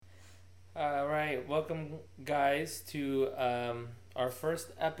right, welcome guys to our first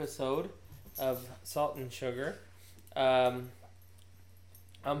episode of Salt and Sugar. I'm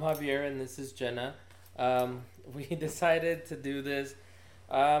Javier and this is Jenna. We decided to do this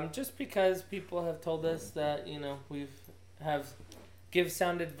just because people have told us that have give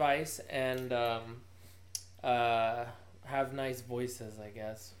sound advice and have nice voices. I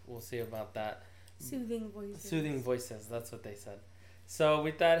guess we'll see about that. Soothing voices. Soothing voices. That's what they said. So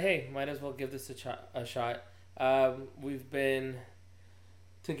we thought, hey, might as well give this a shot. We've been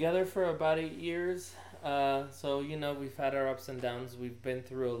together for about 8 years. So, we've had our ups and downs. We've been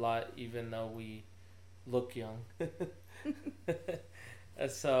through a lot, even though we look young.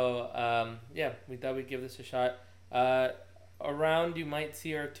 So, we thought we'd give this a shot. Around, you might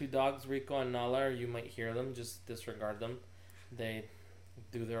see our two dogs, Rico and Nala, or you might hear them. Just disregard them. They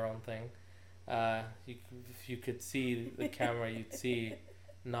do their own thing. If you could see the camera, you'd see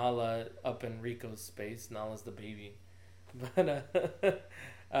Nala up in Rico's space. Nala's the baby. But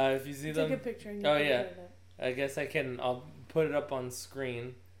if you see them... Take a picture and I guess I'll put it up on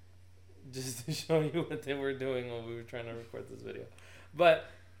screen just to show you what they were doing while we were trying to record this video. But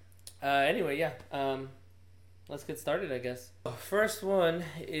anyway, let's get started, I guess. First one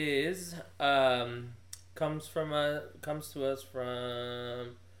is comes to us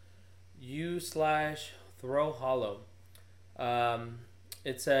from u/throw hollow.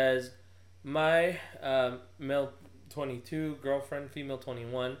 It says, my male 22 girlfriend, female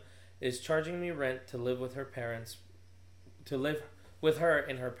 21, is charging me rent to live with her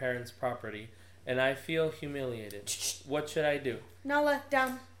in her parents' property, and I feel humiliated. What should I do? Nala,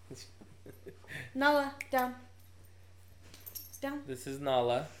 down. Nala, down. Down. This is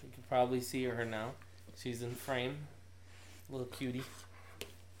Nala. You can probably see her now. She's in frame. Little cutie.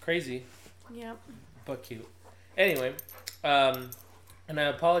 Crazy. Yep. But cute. Anyway, and I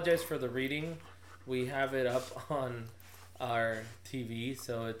apologize for the reading. We have it up on our TV,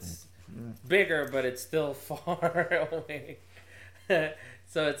 so it's bigger, but it's still far away.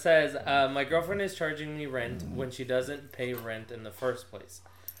 So it says, my girlfriend is charging me rent when she doesn't pay rent in the first place.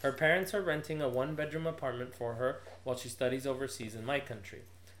 Her parents are renting a 1-bedroom apartment for her while she studies overseas in my country.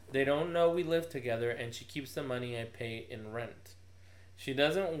 They don't know we live together, and she keeps the money I pay in rent. She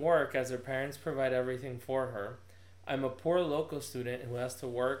doesn't work as her parents provide everything for her. I'm a poor local student who has to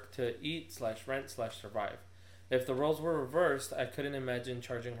work to eat/rent/survive. If the roles were reversed, I couldn't imagine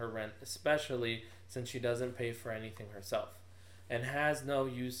charging her rent, especially since she doesn't pay for anything herself and has no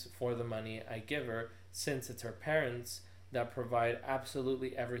use for the money I give her, since it's her parents that provide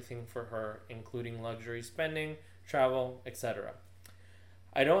absolutely everything for her, including luxury spending, travel, etc.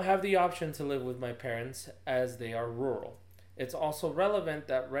 I don't have the option to live with my parents as they are rural. It's also relevant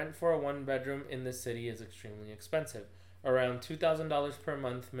that rent for a 1-bedroom in the city is extremely expensive, around $2,000 per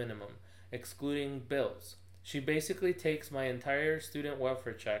month minimum, excluding bills. She basically takes my entire student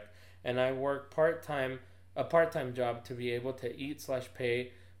welfare check, and I work a part-time job to be able to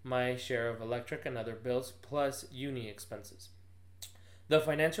eat/pay my share of electric and other bills, plus uni expenses. The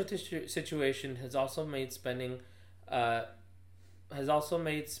financial situation has also made spending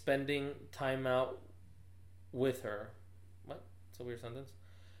time out with her. What? It's a weird sentence.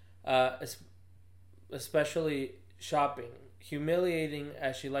 Especially shopping, humiliating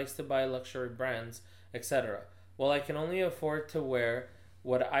as she likes to buy luxury brands, etc. While I can only afford to wear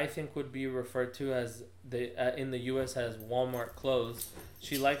what I think would be referred to as in the U.S. as Walmart clothes,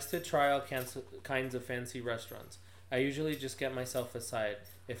 she likes to try all kinds of fancy restaurants. I usually just get myself aside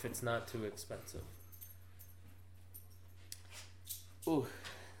if it's not too expensive. Ooh.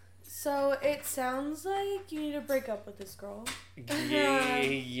 So it sounds like you need to break up with this girl. Yeah.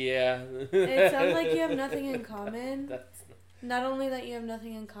 It sounds like you have nothing in common. Not only that you have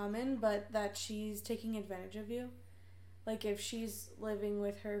nothing in common, but that she's taking advantage of you. Like if she's living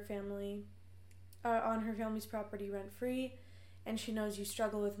with her family, on her family's property rent-free, and she knows you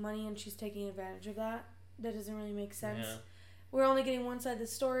struggle with money and she's taking advantage of that, that doesn't really make sense. Yeah. We're only getting one side of the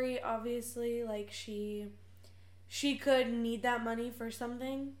story, obviously. Like she could need that money for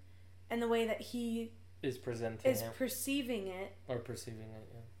something, and the way that he is perceiving it,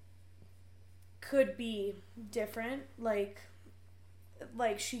 could be different. Like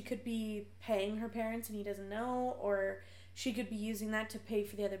she could be paying her parents and he doesn't know, or she could be using that to pay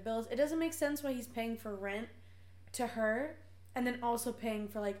for the other bills. It doesn't make sense why he's paying for rent to her and then also paying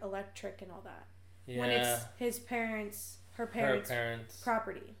for like electric and all that. Yeah. When it's her parents'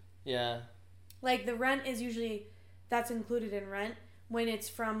 property. Yeah. Like the rent is usually, that's included in rent when it's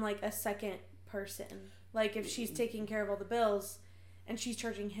from like a second person. Like if she's taking care of all the bills and she's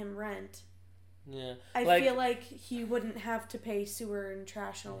charging him rent. Yeah. I feel like he wouldn't have to pay sewer and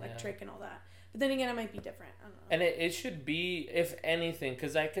trash and electric and all that. But then again, it might be different. I don't know. And it should be, if anything,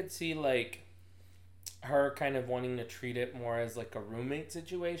 because I could see, like, her kind of wanting to treat it more as, like, a roommate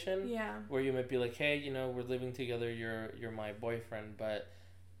situation. Yeah. Where you might be like, hey, you know, we're living together, you're my boyfriend, but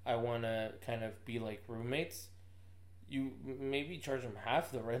I want to kind of be, like, roommates. You maybe charge him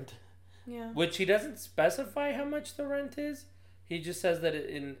half the rent. Yeah. Which he doesn't specify how much the rent is. He just says that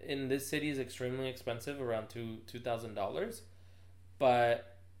in this city is extremely expensive, around $2,000.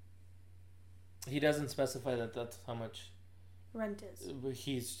 But he doesn't specify that that's how much rent is.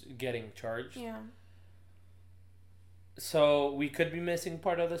 He's getting charged. Yeah. So we could be missing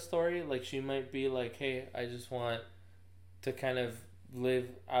part of the story. Like, she might be like, hey, I just want to kind of live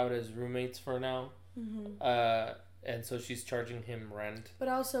out as roommates for now. Mm-hmm. And so she's charging him rent. But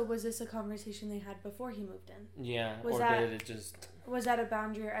also, was this a conversation they had before he moved in? Yeah. Was Was that a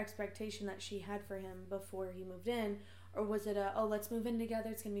boundary or expectation that she had for him before he moved in? Or was it let's move in together,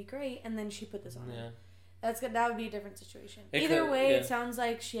 it's going to be great, and then she put this on him? That would be a different situation. Either way, it sounds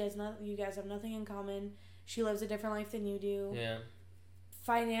like you guys have nothing in common. She lives a different life than you do. Yeah.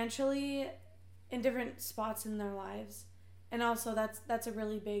 Financially, in different spots in their lives. And also, that's a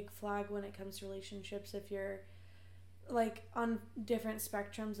really big flag when it comes to relationships. If you're, like, on different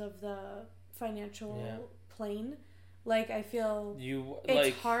spectrums of the financial plane. Like, I feel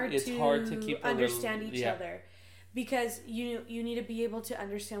it's hard to keep understand each other. Because you need to be able to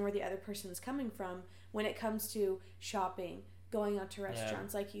understand where the other person's coming from when it comes to shopping, going out to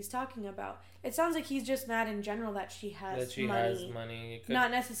restaurants, like he's talking about. It sounds like he's just mad in general that she has money.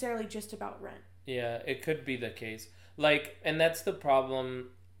 Not necessarily just about rent. Yeah, it could be the case. Like, and that's the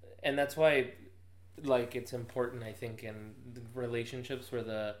problem, and that's why, like, it's important, I think, in relationships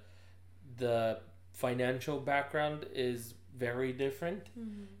where the financial background is very different.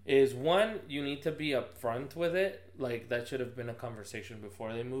 Mm-hmm. Is one, you need to be upfront with it. Like, that should have been a conversation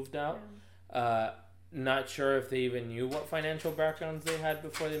before they moved out. Yeah. Not sure if they even knew what financial backgrounds they had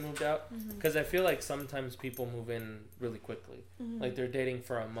before they moved out. Because I feel like sometimes people move in really quickly. Mm-hmm. Like, they're dating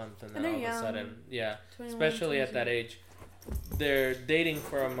for a month and then all of a sudden, especially at that age, they're dating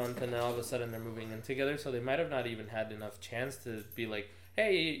for a month and then all of a sudden they're moving in together. So they might have not even had enough chance to be like,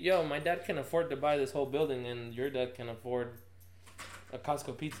 hey, yo, my dad can afford to buy this whole building and your dad can afford a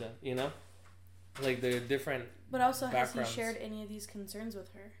Costco pizza, you know? Like, they're different. But also, has he shared any of these concerns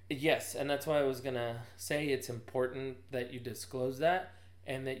with her? Yes, and that's why I was going to say it's important that you disclose that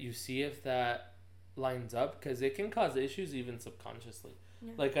and that you see if that lines up, because it can cause issues even subconsciously.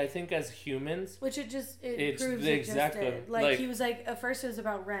 Yeah. Like, I think as humans... Which it proves it just did. Like, he was like, at first it was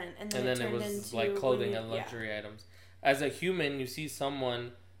about rent, and then it was into, like, clothing and luxury items. As a human, you see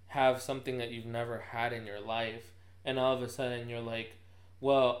someone have something that you've never had in your life, and all of a sudden you're like,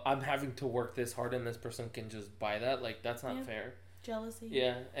 well, I'm having to work this hard and this person can just buy that. Like, that's not fair. Jealousy.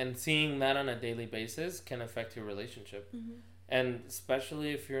 Yeah, and seeing that on a daily basis can affect your relationship. Mm-hmm. And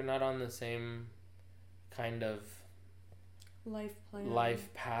especially if you're not on the same kind of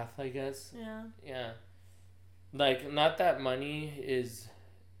life path, I guess. Yeah. Yeah. Like, not that money is...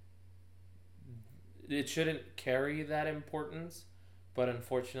 It shouldn't carry that importance, but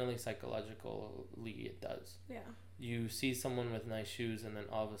unfortunately, psychologically, it does. Yeah. You see someone with nice shoes, and then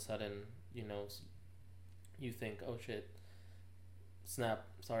all of a sudden, you know, you think, oh shit, snap,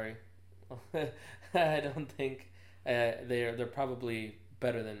 sorry. I don't think they're probably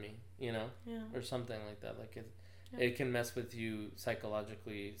better than me, you know? Yeah. Or something like that. Like, it can mess with you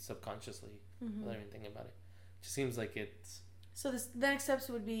psychologically, subconsciously, without even thinking about it. It just seems like it's... So the next steps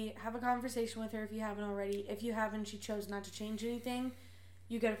would be have a conversation with her if you haven't already. If you haven't, she chose not to change anything,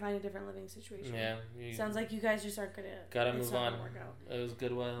 you gotta find a different living situation. Yeah. Sounds like you guys just aren't gonna... Gotta move on. Work out. It was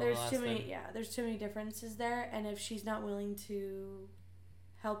good one. There's too many differences there, and if she's not willing to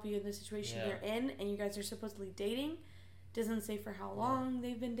help you in the situation you're in, and you guys are supposedly dating, doesn't say for how long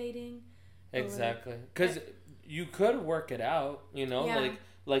they've been dating. Exactly. Because you could work it out, you know?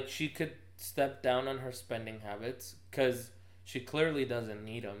 Like she could step down on her spending habits, because... She clearly doesn't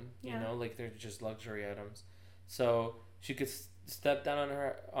need them, you know, like they're just luxury items. So she could step down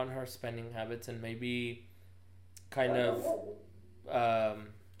on her spending habits and maybe kind of...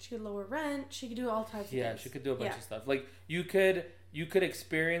 she could lower rent. She could do all types of things. Yeah, she could do a bunch of stuff. Like, you could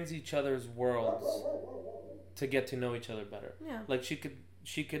experience each other's worlds to get to know each other better. Yeah. Like,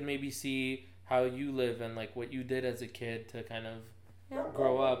 she could maybe see how you live and, like, what you did as a kid to kind of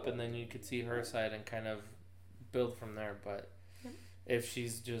grow up, and then you could see her side and kind of build from there. But if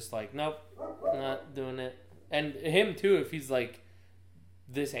she's just like, nope, not doing it, and him too, if he's like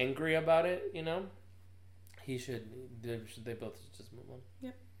this angry about it, you know, they both just move on.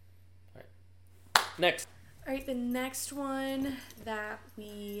 Yep. All right, next. All right, the next one that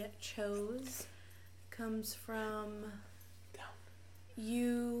we chose comes from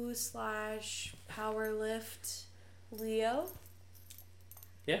u/powerlift Leo.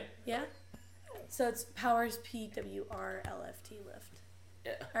 Yeah. Yeah. So it's powers PWRLFT lift.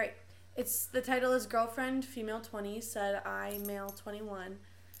 Yeah. All right. The title is girlfriend, female 20, said I, male 21,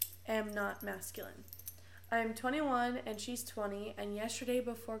 am not masculine. I'm 21 and she's 20, and yesterday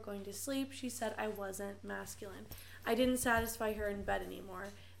before going to sleep, she said I wasn't masculine. I didn't satisfy her in bed anymore,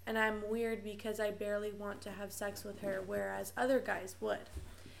 and I'm weird because I barely want to have sex with her, whereas other guys would.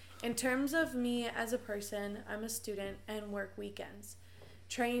 In terms of me as a person, I'm a student and work weekends,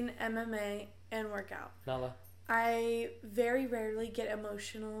 train MMA, and work out. Nala. I very rarely get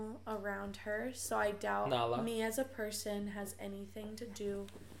emotional around her, so I doubt me as a person has anything to do.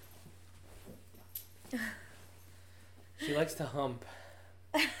 She likes to hump.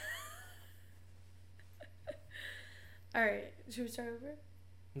 Alright, should we start over?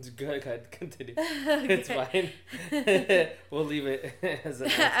 It's good. Continue. Okay. It's fine. We'll leave it as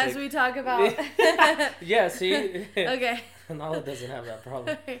we talk about. Yeah, see? Okay. Nala doesn't have that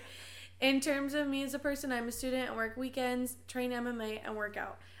problem. In terms of me as a person, I'm a student and work weekends, train MMA, and work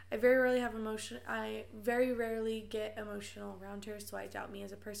out. I very rarely get emotional around her, so I doubt me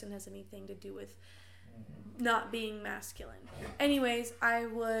as a person has anything to do with not being masculine. Anyways, I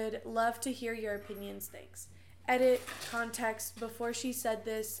would love to hear your opinions. Thanks. Edit context. Before she said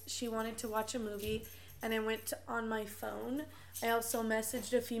this, she wanted to watch a movie, and I went on my phone. I also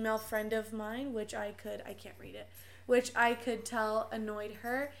messaged a female friend of mine, which I could tell annoyed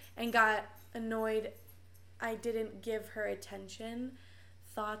her, and got annoyed I didn't give her attention.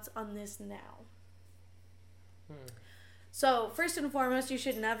 Thoughts on this now? So, first and foremost, you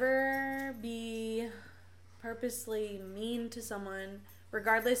should never be purposely mean to someone,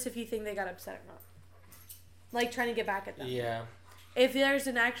 regardless if you think they got upset or not. Like, trying to get back at them. Yeah. If there's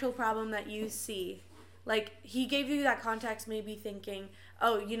an actual problem that you see, like, he gave you that context maybe thinking,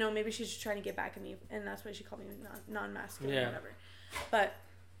 oh, maybe she's just trying to get back at me, and that's why she called me non-masculine or whatever. But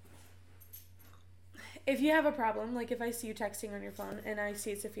if you have a problem, like if I see you texting on your phone and I see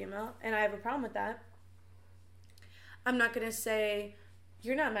it's a female and I have a problem with that, I'm not going to say,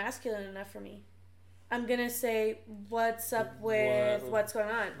 you're not masculine enough for me. I'm going to say, what's up with what's going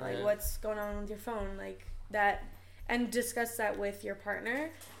on? Like, what's going on with your phone? Like, that, and discuss that with your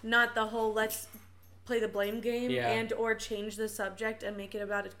partner, not the whole let's play the blame game and or change the subject and make it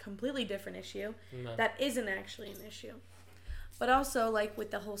about a completely different issue that isn't actually an issue. But also, like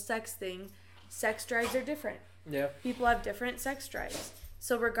with the whole sex thing, sex drives are different. Yeah. People have different sex drives.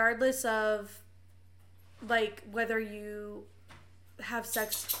 So regardless of, like, whether you have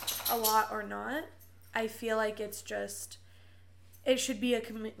sex a lot or not, I feel like it's just, it should be a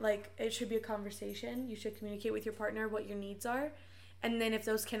conversation. You should communicate with your partner what your needs are. And then if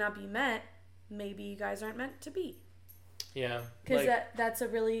those cannot be met, maybe you guys aren't meant to be. Yeah. Because that's a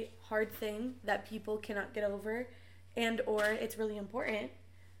really hard thing that people cannot get over, and or it's really important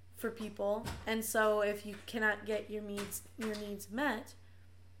for people. And so if you cannot get your needs met,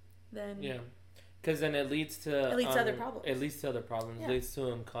 then because then it leads to other problems. It leads to other problems. Yeah. It leads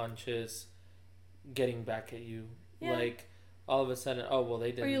to unconscious getting back at you. Yeah. Like all of a sudden, oh well,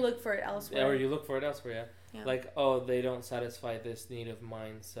 they didn't. Or you look for it elsewhere. Yeah. Like, oh, they don't satisfy this need of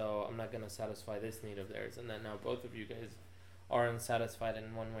mine, so I'm not gonna satisfy this need of theirs, and then now both of you guys are unsatisfied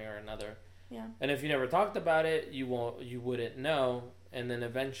in one way or another. Yeah. And if you never talked about it, you wouldn't know, and then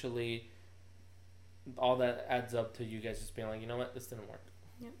eventually all that adds up to you guys just being like, you know what, this didn't work.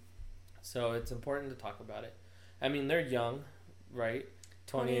 Yep. So it's important to talk about it. I mean, they're young, right?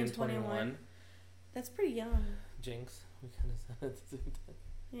 20 and 21. That's pretty young. Jinx. We kind of said it at the same time.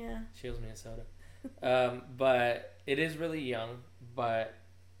 Yeah. She owes me a soda. But it is really young, but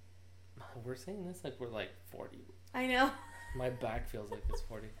we're saying this like we're like 40. I know. My back feels like it's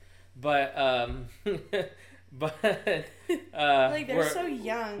 40. But like they're so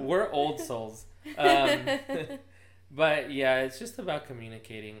young. We're old souls. But yeah, it's just about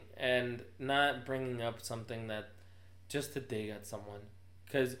communicating and not bringing up something that just to dig at someone,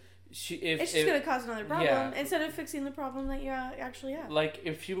 because it's just gonna cause another problem instead of fixing the problem that you actually have. Like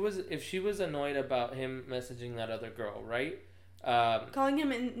if she was annoyed about him messaging that other girl, right? Calling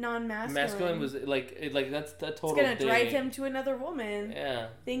him non-masculine. Masculine was like that's the total. It's gonna drive him to another woman. Yeah.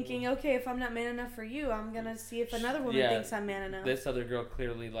 Thinking, okay, if I'm not man enough for you, I'm gonna see if another woman thinks I'm man enough. This other girl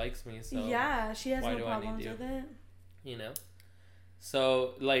clearly likes me, so yeah, she has no problems with it. You know.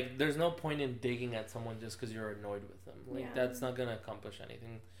 So like, there's no point in digging at someone just because you're annoyed with them. Like that's not gonna accomplish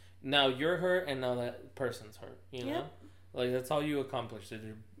anything. Now you're hurt, and now that person's hurt. You know, like that's all you accomplished.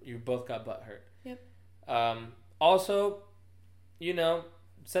 You both got butt hurt. Yep. Also, you know,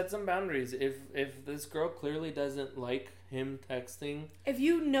 set some boundaries. If this girl clearly doesn't like him texting, if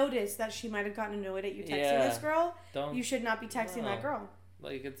you notice that she might have gotten annoyed at you texting this girl, you should not be texting that girl.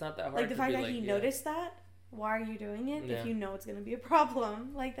 Like, it's not that hard. Like, the fact that he noticed that, why are you doing it if you know it's going to be a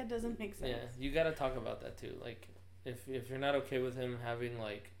problem? Like, that doesn't make sense. Yeah, you got to talk about that too. Like, if you're not okay with him having,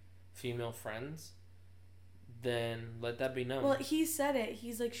 like, female friends, then let that be known. Well, he said it.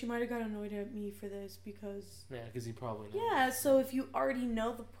 He's like, she might have got annoyed at me for this because... Yeah, because he probably knows. Yeah, so if you already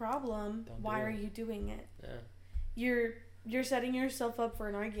know the problem, why are you doing it? Yeah. You're setting yourself up for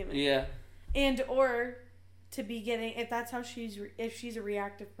an argument. Yeah. And, or... to be getting, if that's how if she's a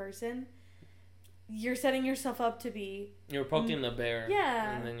reactive person, you're setting yourself up to be... You're poking the bear.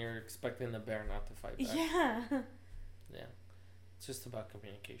 Yeah. And then you're expecting the bear not to fight back. Yeah. Yeah. It's just about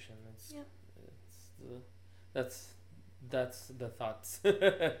communication. That's the thoughts.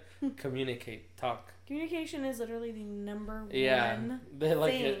 Communicate. Talk. Communication is literally the number one thing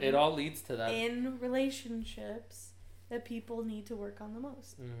it all leads to that. In relationships that people need to work on the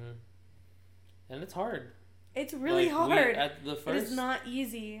most. Mm-hmm. And it's hard. It's really hard. It is not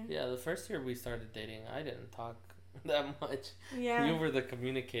easy. Yeah, the first year we started dating, I didn't talk that much. Yeah. You were the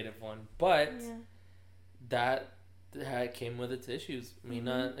communicative one. But that came with its issues. Me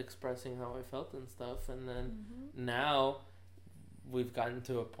not expressing how I felt and stuff. And then now we've gotten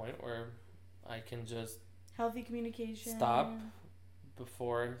to a point where I can just... healthy communication. Stop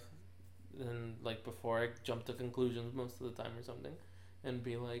before I jump to conclusions most of the time or something. And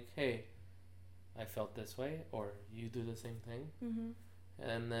be like, hey... I felt this way, or you do the same thing,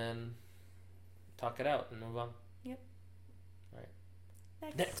 and then talk it out and move on. Yep. Right.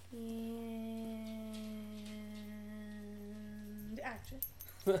 Next. And action.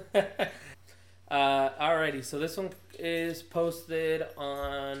 Alrighty, so this one is posted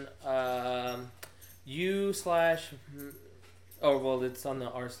on it's on the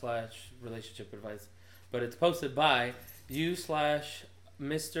r/relationship advice, but it's posted by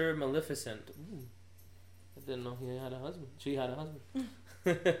Mr. Maleficent. Ooh, I didn't know he had a husband. She had a husband.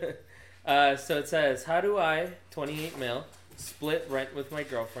 So it says, how do I, 28 male, split rent with my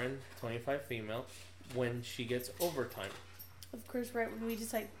girlfriend, 25 female, when she gets overtime? Of course, right when we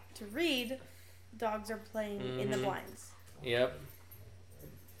decide to read, dogs are playing in the blinds. Yep.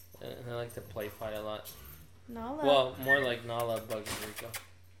 And I like to play fight a lot. Nala. Well, more like Nala, Bugs, and Rico.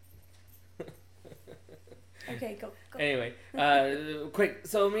 Okay, go. Anyway, quick.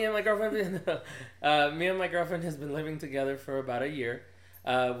 So me and my girlfriend has been living together for about a year.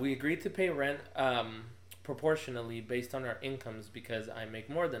 We agreed to pay rent proportionally based on our incomes because I make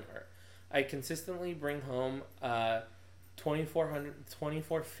more than her. I consistently bring home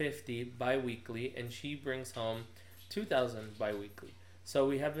 $2,450 bi-weekly, and she brings home $2,000 bi-weekly. So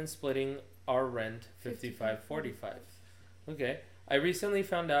we have been splitting our rent 55-45. Okay. I recently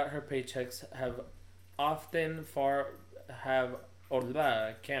found out her paychecks I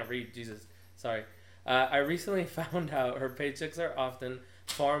can't read, Jesus. Sorry. I recently found out her paychecks are often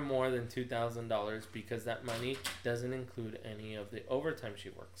far more than $2,000 because that money doesn't include any of the overtime she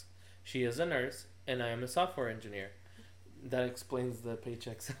works. She is a nurse, and I am a software engineer. That explains the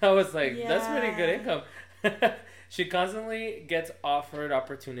paychecks. I was like, that's pretty good income. She constantly gets offered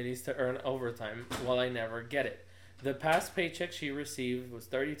opportunities to earn overtime while I never get it. The past paycheck she received was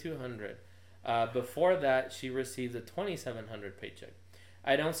 $3,200. Before that, she received a $2,700 paycheck.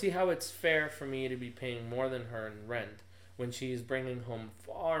 I don't see how it's fair for me to be paying more than her in rent when she's bringing home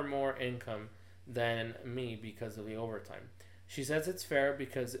far more income than me because of the overtime. She says it's fair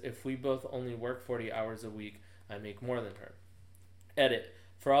because if we both only work 40 hours a week, I make more than her. Edit.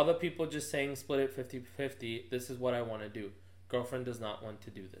 For all the people just saying split it 50-50, this is what I want to do. Girlfriend does not want to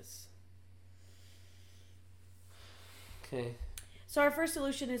do this. Okay. So our first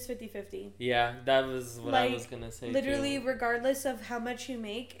solution is 50-50. Yeah, that was what I was going to say. Literally, regardless of how much you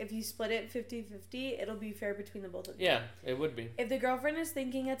make, if you split it 50-50, it'll be fair between the both of you. Yeah, it would be. If the girlfriend is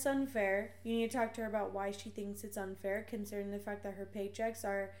thinking it's unfair, you need to talk to her about why she thinks it's unfair, considering the fact that her paychecks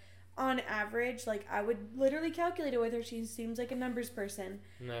are, on average, like, I would literally calculate it with her. She seems like a numbers person.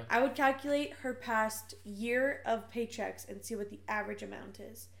 No. I would calculate her past year of paychecks and see what the average amount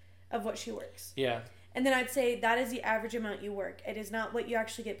is of what she works. Yeah. And then I'd say that is the average amount you work. It is not what you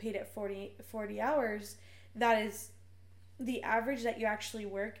actually get paid at 40 hours. That is the average that you actually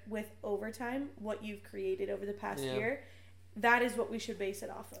work with overtime, what you've created over the past year. That is what we should base it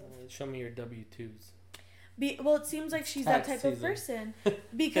off of. Show me your W-2s. Well, it seems like she's that type of person.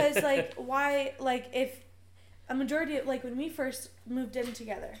 Because, like, why, like, if a majority of, like, when we first moved in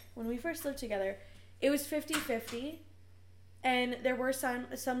together, when we first lived together, it was 50-50. And there were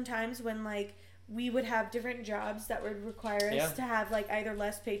some times when, like, we would have different jobs that would require us to have like either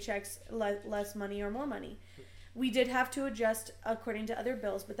less paychecks, less money, or more money. We did have to adjust according to other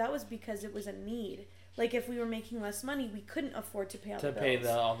bills, but that was because it was a need. Like, if we were making less money, we couldn't afford to pay all the bills.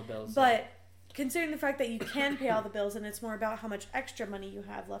 All the bills. But considering the fact that you can pay all the bills and it's more about how much extra money you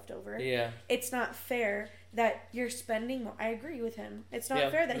have left over, it's not fair that you're spending more. I agree with him. It's not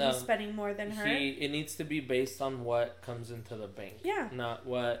fair that he's spending more than her. It needs to be based on what comes into the bank. Yeah. Not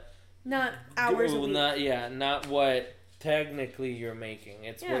hours a week. Not what technically you're making.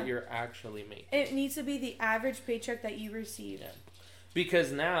 It's what you're actually making. It needs to be the average paycheck that you receive. Yeah.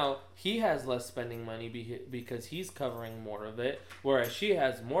 Because now he has less spending money because he's covering more of it, whereas she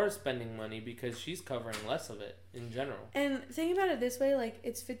has more spending money because she's covering less of it in general. And think about it this way, like,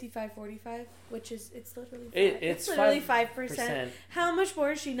 it's 55-45, which is, it's literally 5. It's literally 5%. How much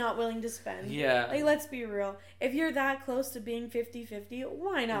more is she not willing to spend? Yeah. Like, let's be real. If you're that close to being 50-50,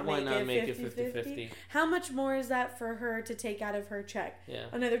 why not make it 50-50? How much more is that for her to take out of her check? Yeah.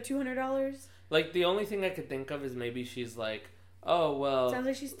 Another $200? Like, the only thing I could think of is maybe she's like, oh, well... Sounds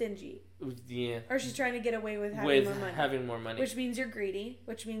like she's stingy. Yeah. Or she's trying to get away with having more money. Which means you're greedy,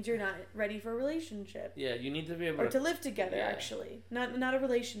 which means you're not ready for a relationship. Yeah, you need to be able to live together, actually. Not a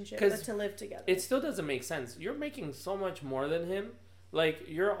relationship, but to live together. It still doesn't make sense. You're making so much more than him. Like,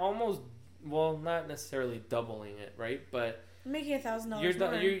 you're almost... Well, not necessarily doubling it, right? But... Making $1,000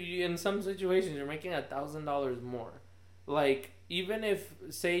 more. You in some situations, you're making $1,000 more. Like, even if,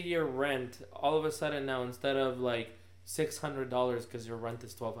 say, your rent, all of a sudden now, instead of, like... $600 because your rent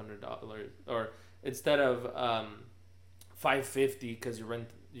is $1,200, or instead of $550 because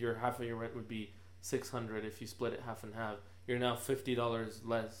your half of your rent would be $600 if you split it half and half. You're now $50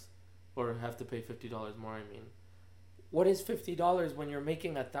 less, or have to pay $50 more. I mean, what is $50 when you're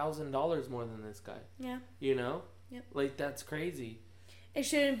making $1,000 more than this guy? Yeah. You know. Yep. Like, that's crazy. It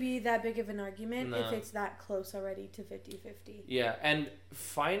shouldn't be that big of an argument if it's that close already to 50-50. Yeah, and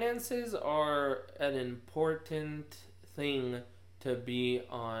finances are an important thing to be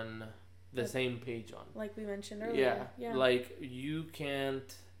on the same page on. Like we mentioned earlier. Yeah. Like, you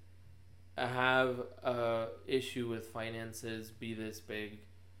can't have a issue with finances be this big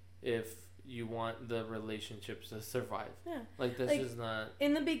if you want the relationships to survive. Yeah. Like, this is not...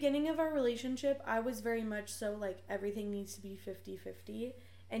 In the beginning of our relationship, I was very much so, like, everything needs to be 50-50.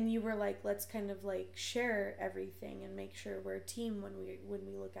 And you were like, let's kind of, like, share everything and make sure we're a team when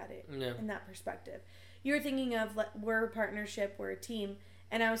we look at it in that perspective. You were thinking of, we're a partnership, we're a team.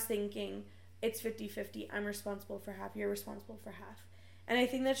 And I was thinking, it's 50-50. I'm responsible for half. You're responsible for half. And I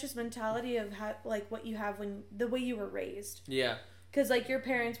think that's just mentality of, how, like, what you have the way you were raised. Yeah. Because, like, your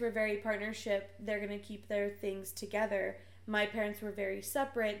parents were very partnership. They're going to keep their things together. My parents were very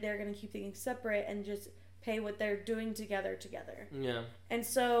separate. They're going to keep things separate and just pay what they're doing together. Yeah. And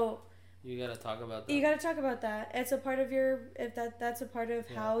so... You got to talk about that. You got to talk about that. It's a part of that's a part of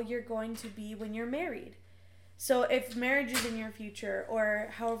how you're going to be when you're married. So if marriage is in your future, or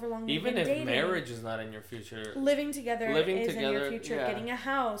however long you've been dating... Even if marriage is not in your future... Living together is in your future. Getting a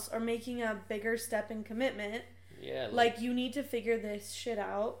house or making a bigger step in commitment... Yeah. Like, you need to figure this shit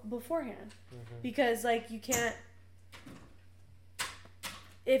out beforehand. Mm-hmm. Because, like, you can't...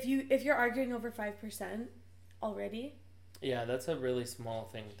 If you're arguing over 5% already... Yeah, that's a really small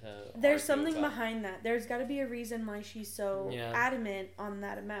thing to... There's something behind that. There's got to be a reason why she's so adamant on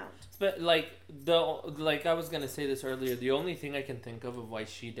that amount. But, like I was going to say this earlier, the only thing I can think of why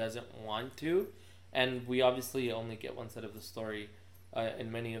she doesn't want to, and we obviously only get one side of the story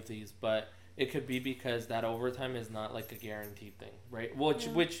in many of these, but... It could be because that overtime is not like a guaranteed thing, right?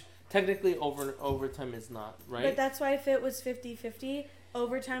 Which technically overtime is not, right? But that's why if it was 50-50,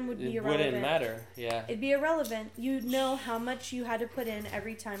 overtime would be irrelevant. It wouldn't matter, yeah. It'd be irrelevant. You'd know how much you had to put in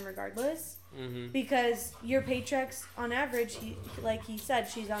every time regardless. Mm-hmm. Because your paychecks, on average, like he said,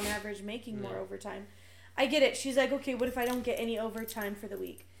 she's on average making more overtime. I get it. She's like, okay, what if I don't get any overtime for the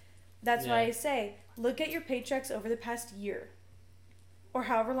week? That's why I say, look at your paychecks over the past year. Or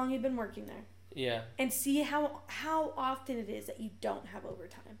however long you've been working there. Yeah. And see how often it is that you don't have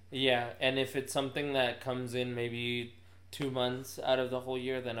overtime. Yeah, and if it's something that comes in maybe 2 months out of the whole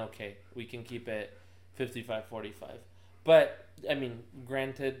year, then okay, we can keep it 55-45. But, I mean,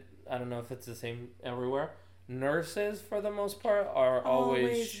 granted, I don't know if it's the same everywhere. Nurses, for the most part, are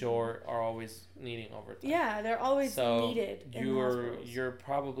always short, are always needing overtime. Yeah, they're always needed in hospitals. You're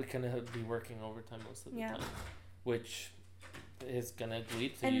probably going to be working overtime most of the time. Which... is gonna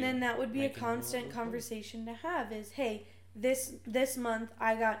lead to and then that would be a constant conversation to have is, hey, this month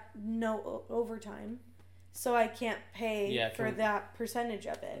I got no overtime, so I can't pay for that percentage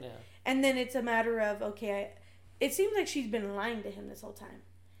of it. And then it's a matter of, okay, it seems like she's been lying to him this whole time,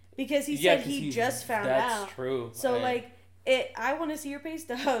 because he said he just found out. That's true. So I want to see your pay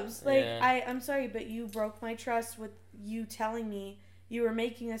stubs. I'm sorry, but you broke my trust with you telling me you were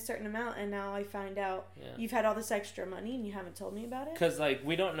making a certain amount, and now I find out you've had all this extra money and you haven't told me about it. Because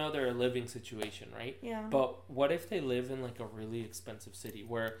we don't know their living situation, right? Yeah. But what if they live in a really expensive city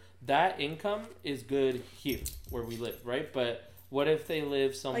where that income is good here where we live, right? But what if they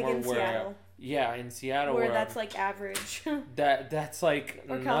live somewhere in Seattle? Yeah, in Seattle where that's average. that's or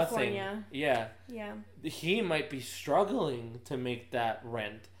nothing. California. Yeah. Yeah. He might be struggling to make that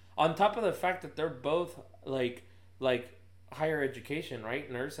rent. On top of the fact that they're both higher education,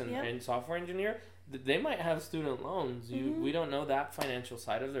 right? Nurse and software engineer. They might have student loans. We don't know that financial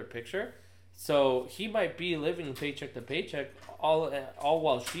side of their picture. So he might be living paycheck to paycheck all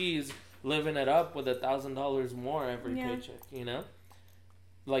while she's living it up with $1,000 more every paycheck, you know?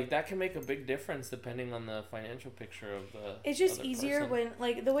 That can make a big difference depending on the financial picture of the It's just easier person.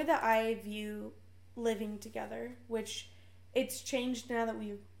 When, the way that I view living together, which it's changed now that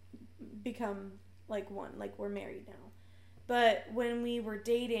we've become, one. We're married now. But when we were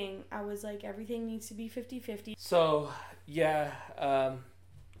dating, I was everything needs to be 50-50. So, yeah,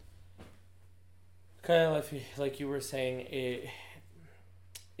 kind of like you were saying, it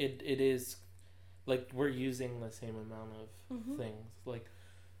is, we're using the same amount of things.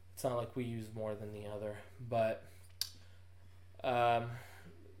 It's not like we use more than the other. But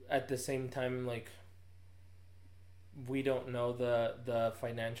at the same time, we don't know the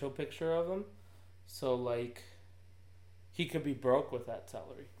financial picture of them. So, he could be broke with that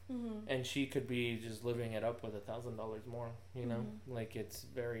salary, and she could be just living it up with $1,000 more. You know, it's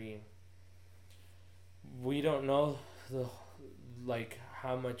very. We don't know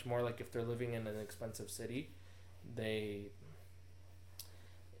how much more. If they're living in an expensive city,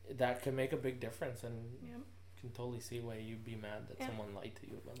 that can make a big difference, and can totally see why you'd be mad that someone lied to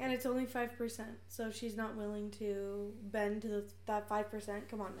you about that. And it's only 5%, so she's not willing to bend to that 5%.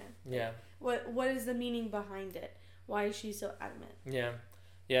 Come on, man. Yeah. What is the meaning behind it? Why is she so adamant?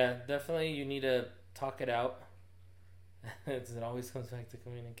 Yeah, definitely you need to talk it out. It always comes back to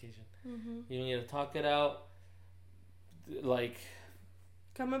communication. You need to talk it out,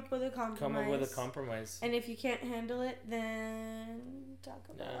 come up with a compromise. And if you can't handle it, then talk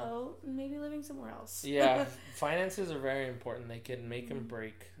about maybe living somewhere else. Yeah, finances are very important. They can make and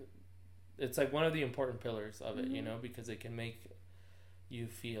break. It's one of the important pillars of it, you know, because it can make you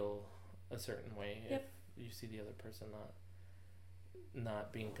feel a certain way if you see the other person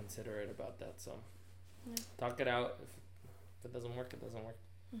not being considerate about that. So talk it out. If it doesn't work, it doesn't work.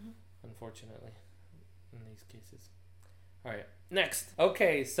 Unfortunately, in these cases. All right, next.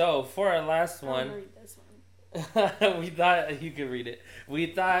 Okay, so for our last one, I'll read this one. We thought you could read it. We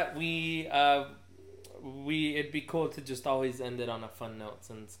thought it'd be cool to just always end it on a fun note,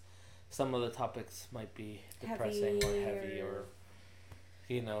 since some of the topics might be depressing or heavy or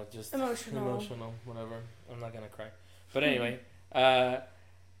just emotional, whatever. I'm not gonna cry, but anyway, go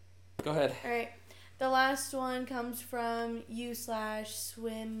ahead. All right, the last one comes from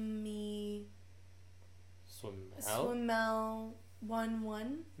u/Swimmel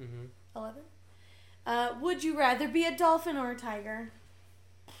 11. Would you rather be a dolphin or a tiger?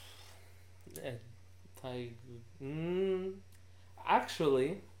 Actually,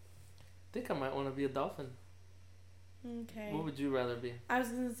 I think I might want to be a dolphin. Okay. What would you rather be? I was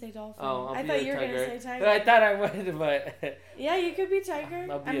gonna say dolphin. Oh, I thought you were gonna say tiger. I thought I would, but yeah, you could be tiger.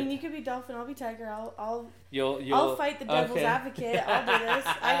 You could be dolphin. I'll be tiger. I'll fight the devil's advocate. I'll do this.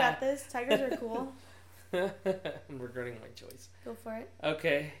 I got this. Tigers are cool. I'm regretting my choice. Go for it.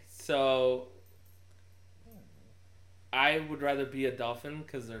 Okay, so I would rather be a dolphin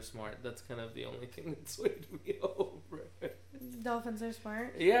because they're smart. That's kind of the only thing that swayed me over. Dolphins are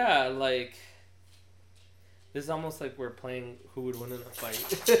smart? Yeah, this is almost like we're playing who would win in a fight.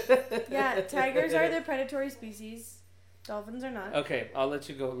 Yeah, tigers are the predatory species. Dolphins are not. Okay, I'll let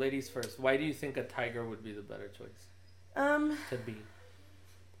you go. Ladies first. Why do you think a tiger would be the better choice to be?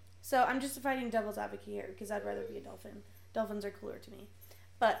 So I'm just fighting devil's advocate here because I'd rather be a dolphin. Dolphins are cooler to me.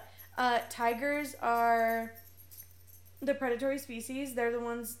 But tigers are the predatory species. They're the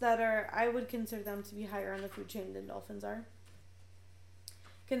ones that I would consider them to be higher on the food chain than dolphins are.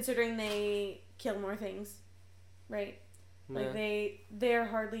 Considering they kill more things, right? Yeah. They're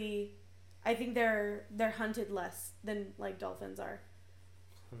hardly, I think they're hunted less than dolphins are.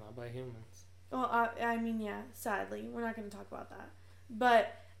 Not by humans. Well, I mean, yeah, sadly. We're not going to talk about that.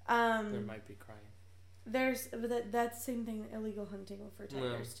 But there might be crying. That's the same thing, illegal hunting for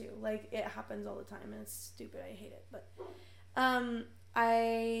tigers too. It happens all the time and it's stupid. I hate it. But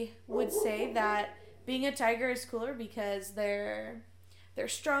I would say that being a tiger is cooler because they're they're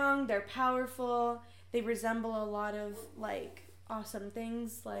strong, they're powerful, they resemble a lot of like awesome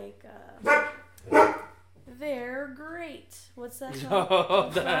things like they're great. What's that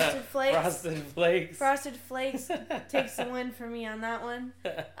called? Frosted Flakes. Frosted Flakes. Frosted Flakes takes the win for me on that one.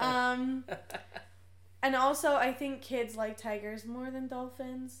 And also, I think kids like tigers more than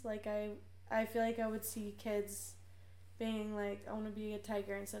dolphins. Like, I feel like I would see kids being like, I want to be a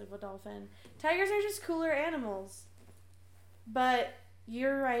tiger instead of a dolphin. Tigers are just cooler animals. But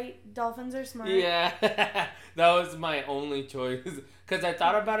you're right. Dolphins are smart. Yeah. That was my only choice. Because I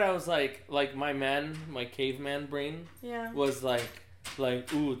thought about it, I was like my caveman brain was like,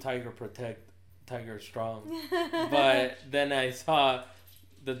 ooh, tiger protect, tiger strong. But then I saw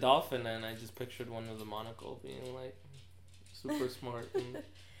the dolphin and I just pictured one with a monocle being like super smart.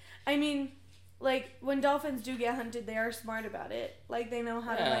 I mean, like when dolphins do get hunted, they are smart about it. Like they know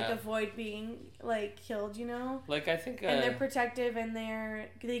how to like avoid being like killed, you know? Like I think and they're protective and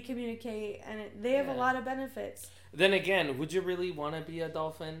they communicate and they have a lot of benefits. Then again, would you really want to be a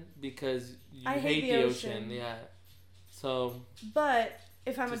dolphin because you hate the ocean? Yeah. So but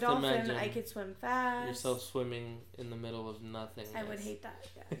if I'm a dolphin, I could swim fast. Yourself swimming in the middle of nothing. I would hate that.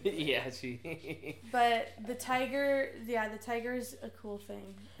 Yeah, But the tiger's a cool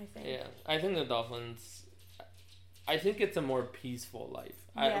thing, I think. Yeah, I think the dolphins. I think it's a more peaceful life.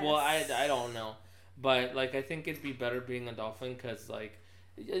 Yes. I don't know, but like I think it'd be better being a dolphin because like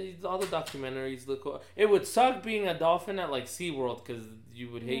all the documentaries look cool. It would suck being a dolphin at like SeaWorld because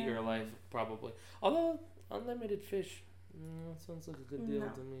you would hate your life probably. Although unlimited fish. Sounds like a good deal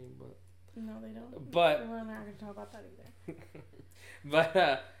to me, but no, they don't. But we're not going to talk about that either. But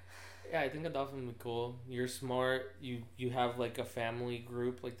yeah, I think a dolphin would be cool. You're smart. You have like a family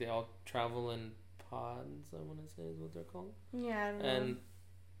group, like they all travel in pods. I want to say is what they're called. Yeah, I don't and know.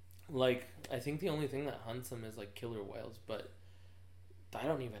 Like I think the only thing that hunts them is like killer whales, but I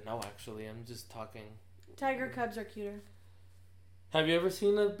don't even know actually. I'm just talking. Tiger cubs are cuter. Have you ever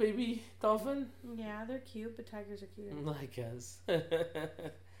seen a baby dolphin? Yeah, they're cute, but tigers are cuter. I guess.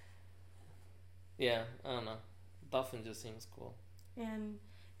 Yeah, I don't know. Dolphin just seems cool. And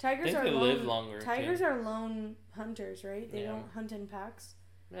tigers live longer. Tigers are lone hunters, right? They don't hunt in packs.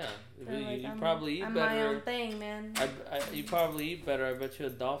 Yeah, like, you probably eat I'm better. my own thing, man. You probably eat better. I bet you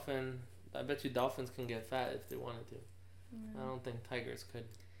dolphins can get fat if they wanted to. Yeah. I don't think tigers could.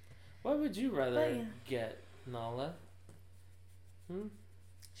 What would you rather get, Nala?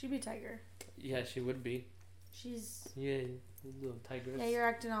 She'd be tiger. Yeah, she would be. She's a little tigress. Yeah, you're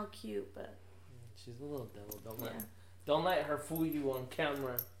acting all cute, but she's a little devil. Don't let her fool you on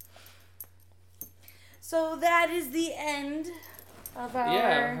camera. So that is the end of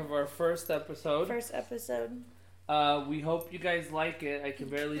our first episode. We hope you guys like it. I can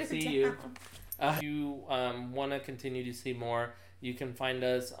barely see you. If you want to continue to see more, you can find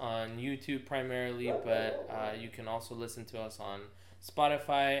us on YouTube primarily, but you can also listen to us on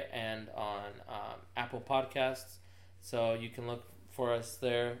Spotify and on Apple Podcasts. So you can look for us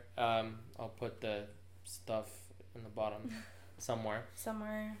there. I'll put the stuff in the bottom somewhere.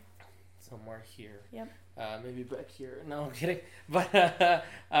 Somewhere here. Yep. Maybe back here. No, I'm kidding. But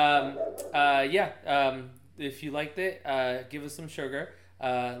if you liked it, give us some sugar.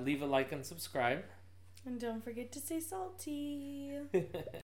 Leave a like and subscribe. And don't forget to stay salty.